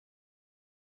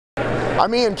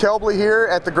I'm Ian Kelbly here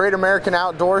at the Great American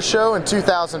Outdoor Show in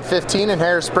 2015 in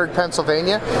Harrisburg,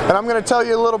 Pennsylvania, and I'm going to tell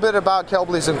you a little bit about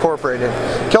Kelbly's Incorporated.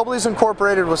 Kelbly's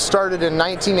Incorporated was started in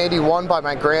 1981 by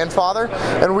my grandfather,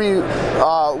 and we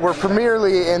were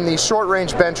primarily in the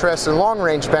short-range bench rest and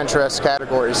long-range bench rest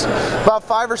categories. About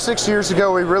 5 or 6 years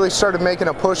ago, we really started making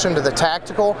a push into the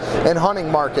tactical and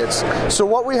hunting markets. So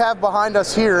what we have behind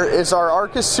us here is our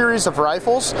Arcus series of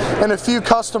rifles and a few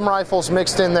custom rifles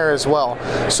mixed in there as well.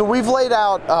 So we've laid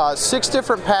out 6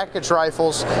 different package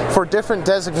rifles for different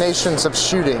designations of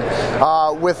shooting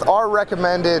with our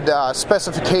recommended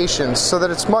specifications so that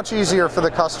it's much easier for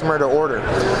the customer to order.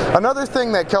 Another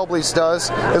thing that Kelbly's does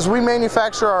is we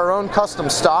manufacture our own custom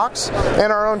stocks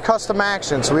and our own custom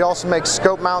actions. We also make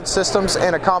scope mount systems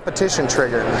and a competition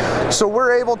trigger. So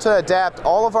we're able to adapt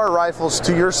all of our rifles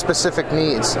to your specific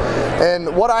needs.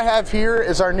 And what I have here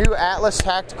is our new Atlas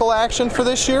tactical action for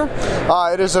this year.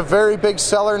 It is a very big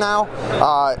seller now.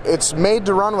 It's made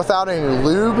to run without any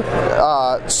lube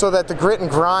so that the grit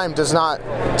and grime does not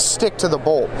stick to the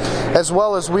bolt. As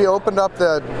well as we opened up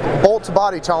the bolt to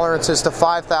body tolerances to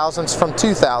 5,000s from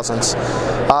 2,000s.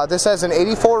 This has an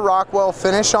 84 Rockwell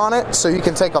finish on it, so you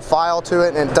can take a file to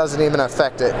it and it doesn't even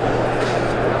affect it.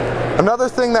 Another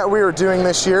thing that we are doing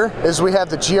this year is we have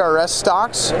the GRS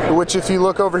stocks, which if you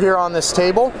look over here on this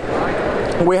table,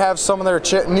 we have some of their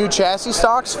new chassis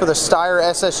stocks for the Steyr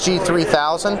SSG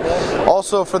 3000,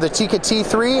 also for the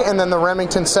Pt2, and then the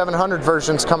Remington 700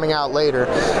 versions coming out later.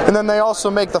 And then they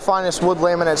also make the finest wood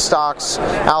laminate stocks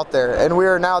out there, and we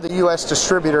are now the US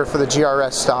distributor for the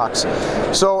GRS stocks.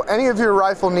 So any of your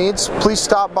rifle needs, please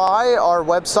stop by our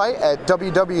website at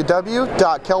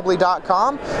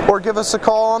www.kelbly.com or give us a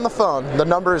call on the phone. The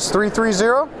number is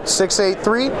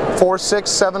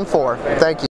 330-683-4674.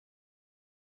 Thank you.